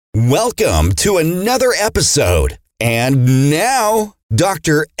Welcome to another episode. And now,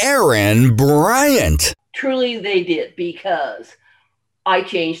 Dr. Erin Bryant. Truly they did, because I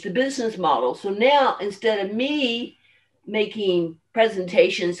changed the business model. So now, instead of me making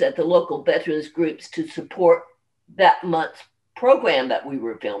presentations at the local veterans groups to support that month's program that we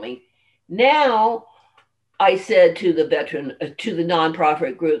were filming, now I said to the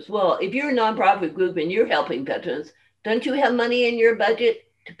nonprofit groups, well, if you're a nonprofit group and you're helping veterans, don't you have money in your budget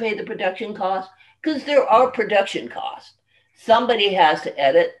to pay the production costs? Because there are production costs. Somebody has to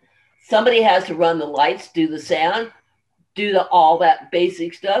edit. Somebody has to run the lights, do the sound, do all that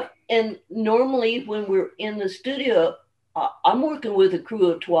basic stuff. And normally when we're in the studio, I'm working with a crew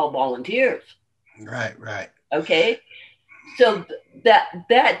of 12 volunteers. Right. Okay. So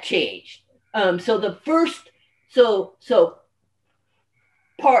that changed. So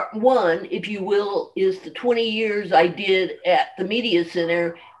part one, if you will, is the 20 years I did at the Media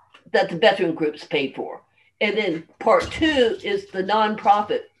Center that the veteran groups paid for. And then part two is the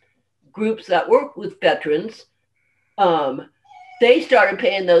nonprofit groups that work with veterans. They started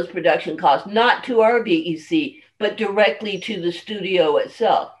paying those production costs, not to our VEC, but directly to the studio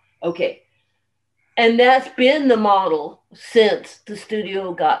itself. Okay. And that's been the model since the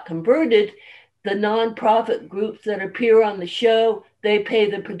studio got converted. The nonprofit groups that appear on the show, they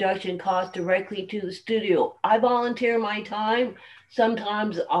pay the production cost directly to the studio. I volunteer my time.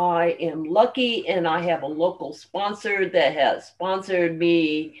 Sometimes I am lucky and I have a local sponsor that has sponsored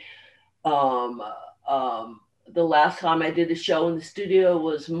me. The last time I did a show in the studio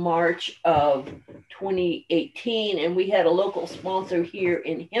was March of 2018, and we had a local sponsor here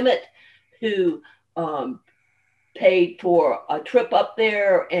in Hemet who paid for a trip up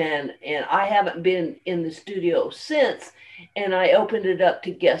there, and I haven't been in the studio since, and I opened it up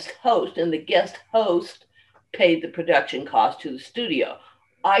to guest host, and the guest host paid the production cost to the studio.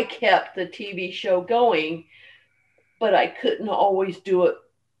 I kept the TV show going, but I couldn't always do it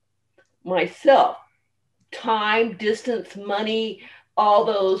myself. Time, distance, money, all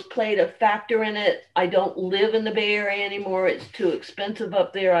those played a factor in it. I don't live in the Bay Area anymore. It's too expensive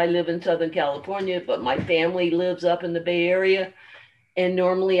up there. I live in Southern California, but my family lives up in the Bay Area. And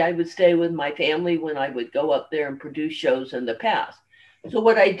normally I would stay with my family when I would go up there and produce shows in the past. So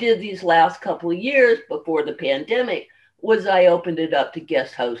what I did these last couple of years before the pandemic was I opened it up to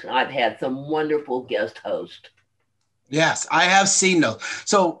guest hosts, and I've had some wonderful guest hosts. Yes, I have seen those.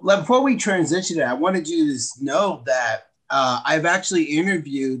 So before we transition to that, I wanted you to know that I've actually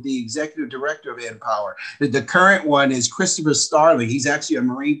interviewed the executive director of NPower. The current one is Christopher Starling. He's actually a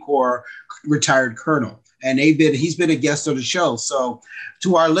Marine Corps retired colonel, and he's been a guest on the show. So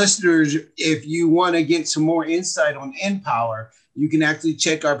to our listeners, if you want to get some more insight on NPower, you can actually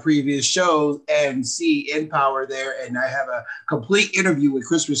check our previous shows and see NPower there. And I have a complete interview with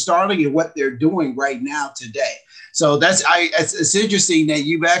Christopher Starling and what they're doing right now today. So it's interesting that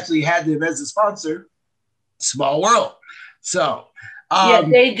you've actually had them as a sponsor. Small world. So yeah,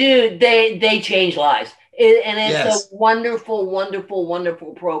 they do. They change lives, and it's yes. a wonderful, wonderful,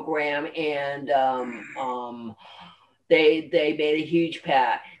 wonderful program. And they made a huge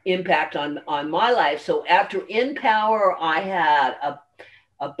impact on my life. So after NPower, I had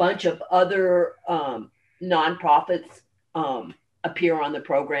a bunch of other nonprofits appear on the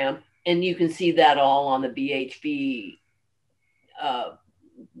program. And you can see that all on the VHB,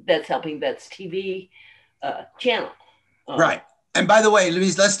 Vets Helping Vets TV channel. Right. And by the way,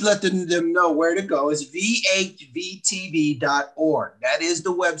 let's let them know where to go. It's vhvtv.org. That is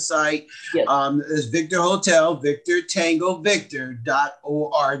the website. Yes. It's Victor Hotel, Victor Tango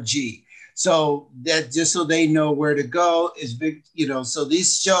Victor.org. So that just so they know where to go is big, so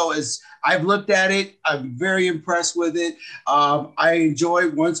this show is, I've looked at it. I'm very impressed with it. I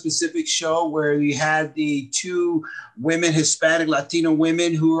enjoyed one specific show where we had the two women, Hispanic Latino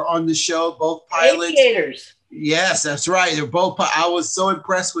women who were on the show, both pilots. Aviators. Yes, that's right. They're both. I was so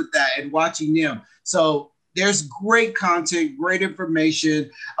impressed with that and watching them. So there's great content, great information,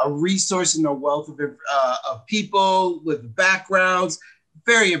 a resource in the wealth of people with backgrounds.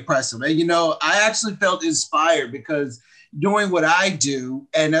 Very impressive. And, I actually felt inspired because doing what I do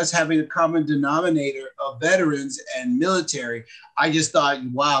and us having a common denominator of veterans and military, I just thought,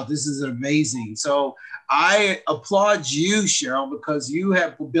 wow, this is amazing. So I applaud you, Cheryl, because you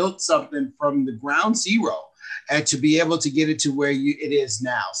have built something from the ground zero and to be able to get it to where it is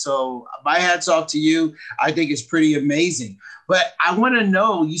now. So my hat's off to you. I think it's pretty amazing. But I want to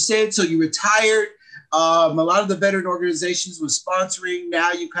know, you said, so you retired. A lot of the veteran organizations were sponsoring.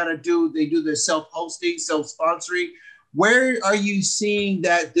 Now you kind of they do their self-hosting, self-sponsoring. Where are you seeing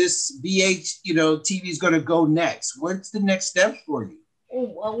that this VH, TV is going to go next? What's the next step for you?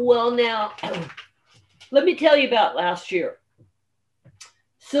 Well, now, let me tell you about last year.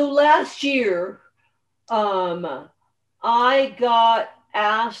 So last year, I got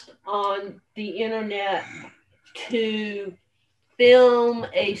asked on the internet to film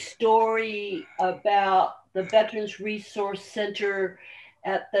a story about the Veterans Resource Center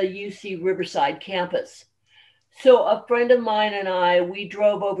at the UC Riverside campus. So a friend of mine and I, we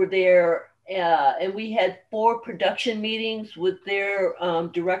drove over there, and we had 4 production meetings with their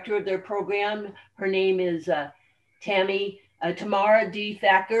director of their program. Her name is Tamara D.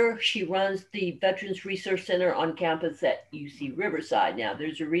 Thacker. She runs the Veterans Resource Center on campus at UC Riverside. Now,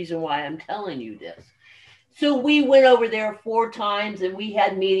 there's a reason why I'm telling you this. So we went over there 4 times, and we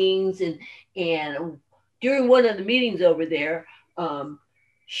had meetings, and during one of the meetings over there,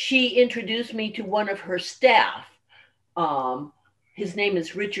 she introduced me to one of her staff. His name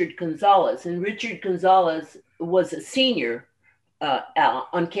is Richard Gonzalez, and Richard Gonzalez was a senior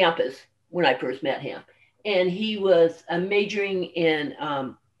on campus when I first met him, and he was majoring in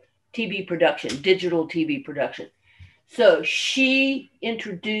TV production, digital TV production. So she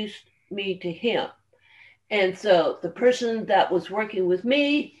introduced me to him. And so the person that was working with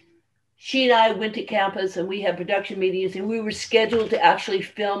me, she and I went to campus, and we had production meetings, and we were scheduled to actually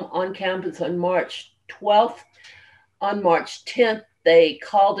film on campus on March 12th. On March 10th, they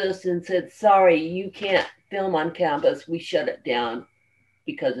called us and said, sorry, you can't film on campus. We shut it down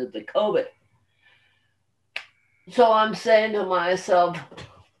because of the COVID. So I'm saying to myself,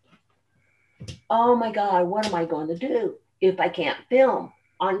 oh my God, what am I going to do if I can't film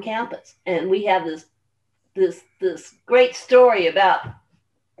on campus? And we have this great story about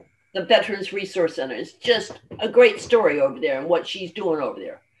the Veterans Resource Center. It's just a great story over there and what she's doing over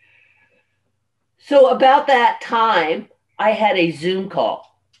there. So about that time, I had a Zoom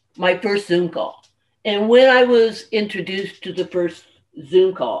call, my first Zoom call. And when I was introduced to the first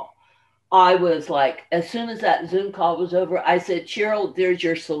Zoom call, I was like, as soon as that Zoom call was over, I said, Cheryl, there's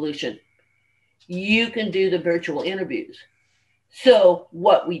your solution. You can do the virtual interviews. So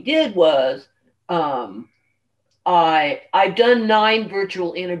what we did was, I've done 9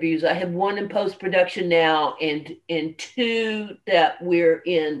 virtual interviews. I have 1 in post-production now, and 2 that we're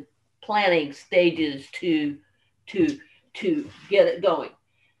in planning stages to get it going.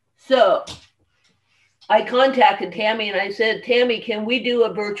 So I contacted Tammy and I said, Tammy, can we do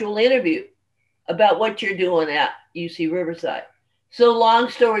a virtual interview about what you're doing at UC Riverside? So long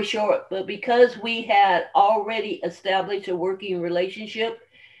story short, but because we had already established a working relationship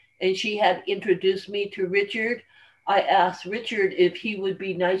and she had introduced me to Richard, I asked Richard if he would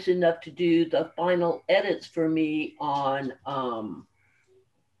be nice enough to do the final edits for me on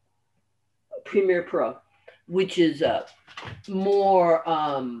Premiere Pro, which is a more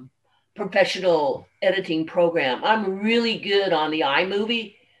professional editing program. I'm really good on the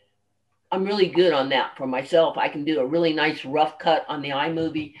iMovie. I'm really good on that for myself. I can do a really nice rough cut on the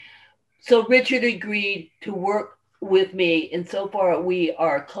iMovie. So Richard agreed to work with me, and so far we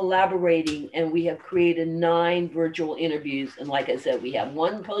are collaborating, and we have created 9 virtual interviews. And like I said, we have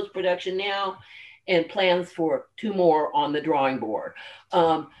 1 post-production now and plans for 2 more on the drawing board.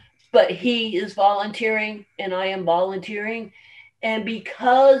 But he is volunteering and I am volunteering. And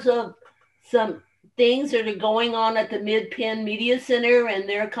because of some things that are going on at the Mid-Penn Media Center, and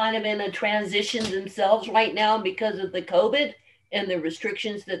they're kind of in a transition themselves right now because of the COVID and the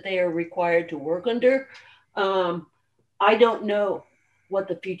restrictions that they are required to work under, I don't know what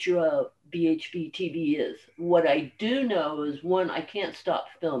the future of VHB TV is. What I do know is, 1, I can't stop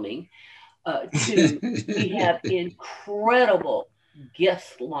filming. 2, we have incredible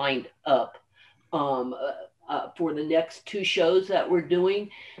guests lined up for the next 2 shows that we're doing.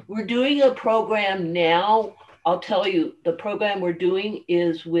 We're doing a program now. I'll tell you, the program we're doing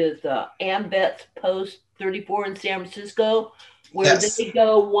is with AMVETS Post 34 in San Francisco, where they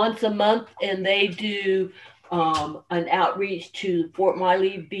go once a month and they do an outreach to Fort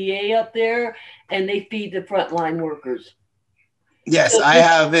Miley VA up there, and they feed the frontline workers. Yes, so I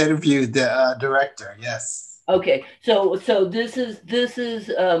have interviewed the director. Yes. Okay, so this is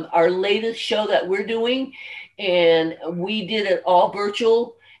our latest show that we're doing, and we did it all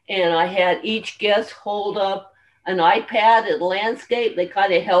virtual. And I had each guest hold up an iPad at landscape. They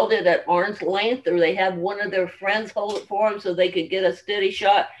kind of held it at arm's length, or they had one of their friends hold it for them so they could get a steady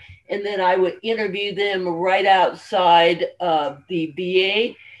shot. And then I would interview them right outside of the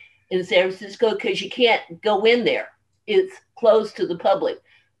VA in San Francisco, because you can't go in there. It's closed to the public.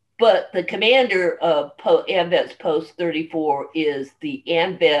 But the commander of AMVETS Post 34 is the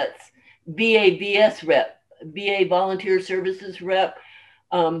AMVETS VA-VS rep, VA Volunteer Services rep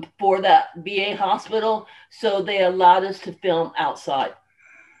for that VA hospital. So they allowed us to film outside.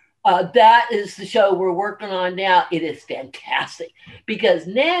 That is the show we're working on now. It is fantastic because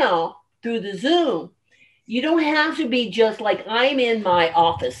now through the Zoom, you don't have to be just like I'm in my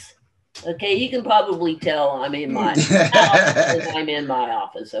office. Okay, you can probably tell I'm in my house and I'm in my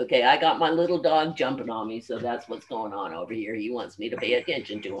office. Okay, I got my little dog jumping on me, so that's what's going on over here. He wants me to pay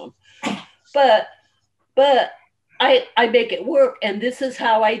attention to him. But I make it work, and this is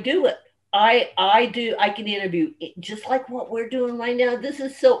how I do it. I can interview just like what we're doing right now. This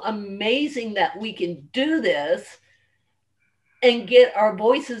is so amazing that we can do this and get our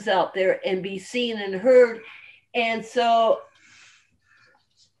voices out there and be seen and heard. And so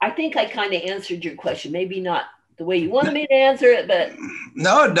I think I kind of answered your question. Maybe not the way you wanted me to answer it, but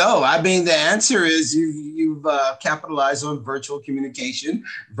no. I mean, the answer is you've capitalized on virtual communication,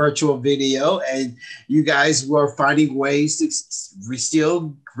 virtual video, and you guys were finding ways to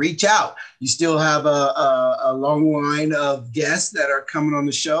still reach out. You still have a long line of guests that are coming on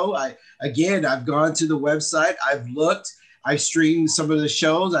the show. I've gone to the website. I've looked. I've streamed some of the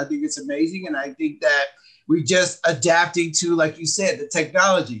shows. I think it's amazing, and I think that we're just adapting to, like you said, the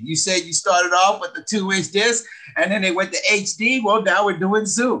technology. You said you started off with the 2-inch disc and then they went to HD. Well, now we're doing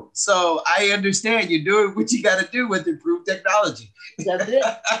Zoom. So I understand you're doing what you got to do with improved technology. That's it.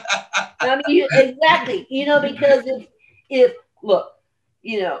 I mean, exactly. Because if look,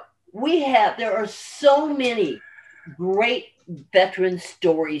 there are so many great veteran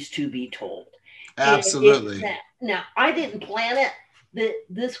stories to be told. Absolutely. Now, I didn't plan it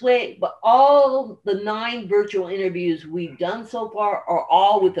this way, but all the 9 virtual interviews we've done so far are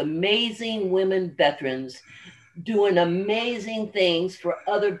all with amazing women veterans doing amazing things for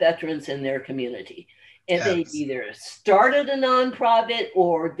other veterans in their community. And They either started a nonprofit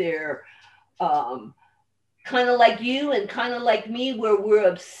or they're kind of like you and kind of like me, where we're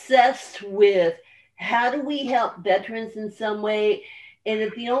obsessed with how do we help veterans in some way. And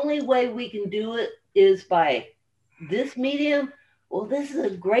if the only way we can do it is by this medium, well, this is a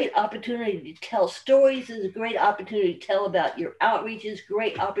great opportunity to tell stories. This is a great opportunity to tell about your outreaches,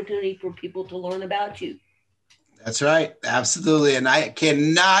 great opportunity for people to learn about you. That's right. Absolutely. And I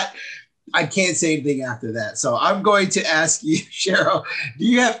can't say anything after that. So I'm going to ask you, Cheryl, do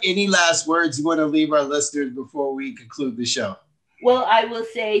you have any last words you want to leave our listeners before we conclude the show? Well, I will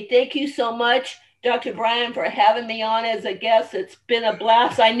say thank you so much, Dr. Bryant, for having me on as a guest. It's been a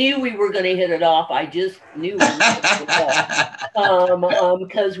blast. I knew we were going to hit it off. I just knew we were going to hit it off.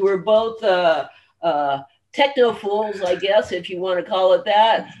 Because we're both techno fools, I guess, if you want to call it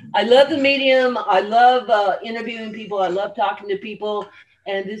that. I love the medium. I love interviewing people. I love talking to people.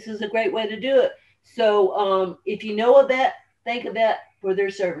 And this is a great way to do it. So if you know a vet, thank a vet for their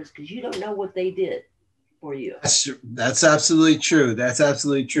service, because you don't know what they did for you. That's absolutely true. That's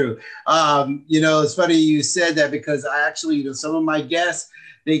absolutely true. It's funny you said that, because I actually, some of my guests,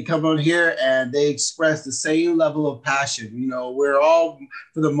 they come on here and they express the same level of passion. We're all,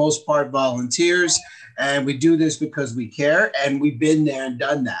 for the most part, volunteers, and we do this because we care, and we've been there and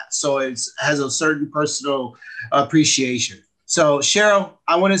done that. So it has a certain personal appreciation. So Cheryl,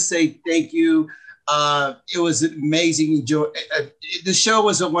 I want to say thank you. It was amazing. The show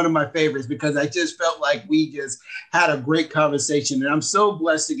was one of my favorites because I just felt like we just had a great conversation, and I'm so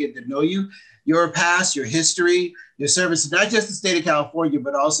blessed to get to know you, your past, your history, your service, not just the state of California,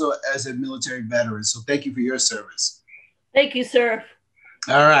 but also as a military veteran. So thank you for your service. Thank you, sir.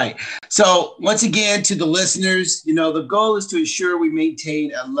 All right. So once again, to the listeners, the goal is to ensure we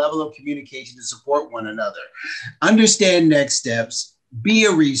maintain a level of communication to support one another, understand next steps, be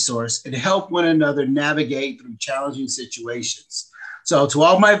a resource, and help one another navigate through challenging situations. So to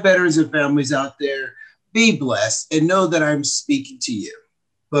all my veterans and families out there, be blessed and know that I'm speaking to you.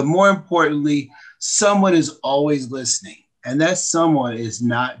 But more importantly, someone is always listening, and that someone is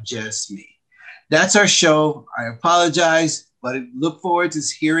not just me. That's our show. I apologize, but I look forward to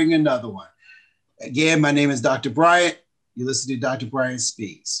hearing another one. Again, my name is Dr. Bryant. You listen to Dr. Bryant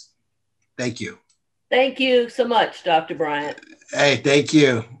Speaks. Thank you. Thank you so much, Dr. Bryant. Hey, thank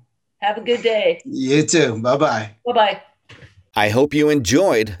you. Have a good day. You too. Bye-bye. Bye-bye. I hope you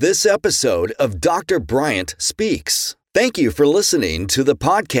enjoyed this episode of Dr. Bryant Speaks. Thank you for listening to the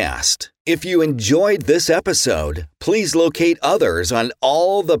podcast. If you enjoyed this episode, please locate others on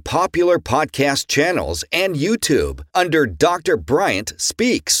all the popular podcast channels and YouTube under Dr. Bryant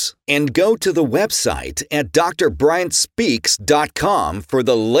Speaks. And go to the website at drbryantspeaks.com for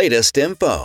the latest info.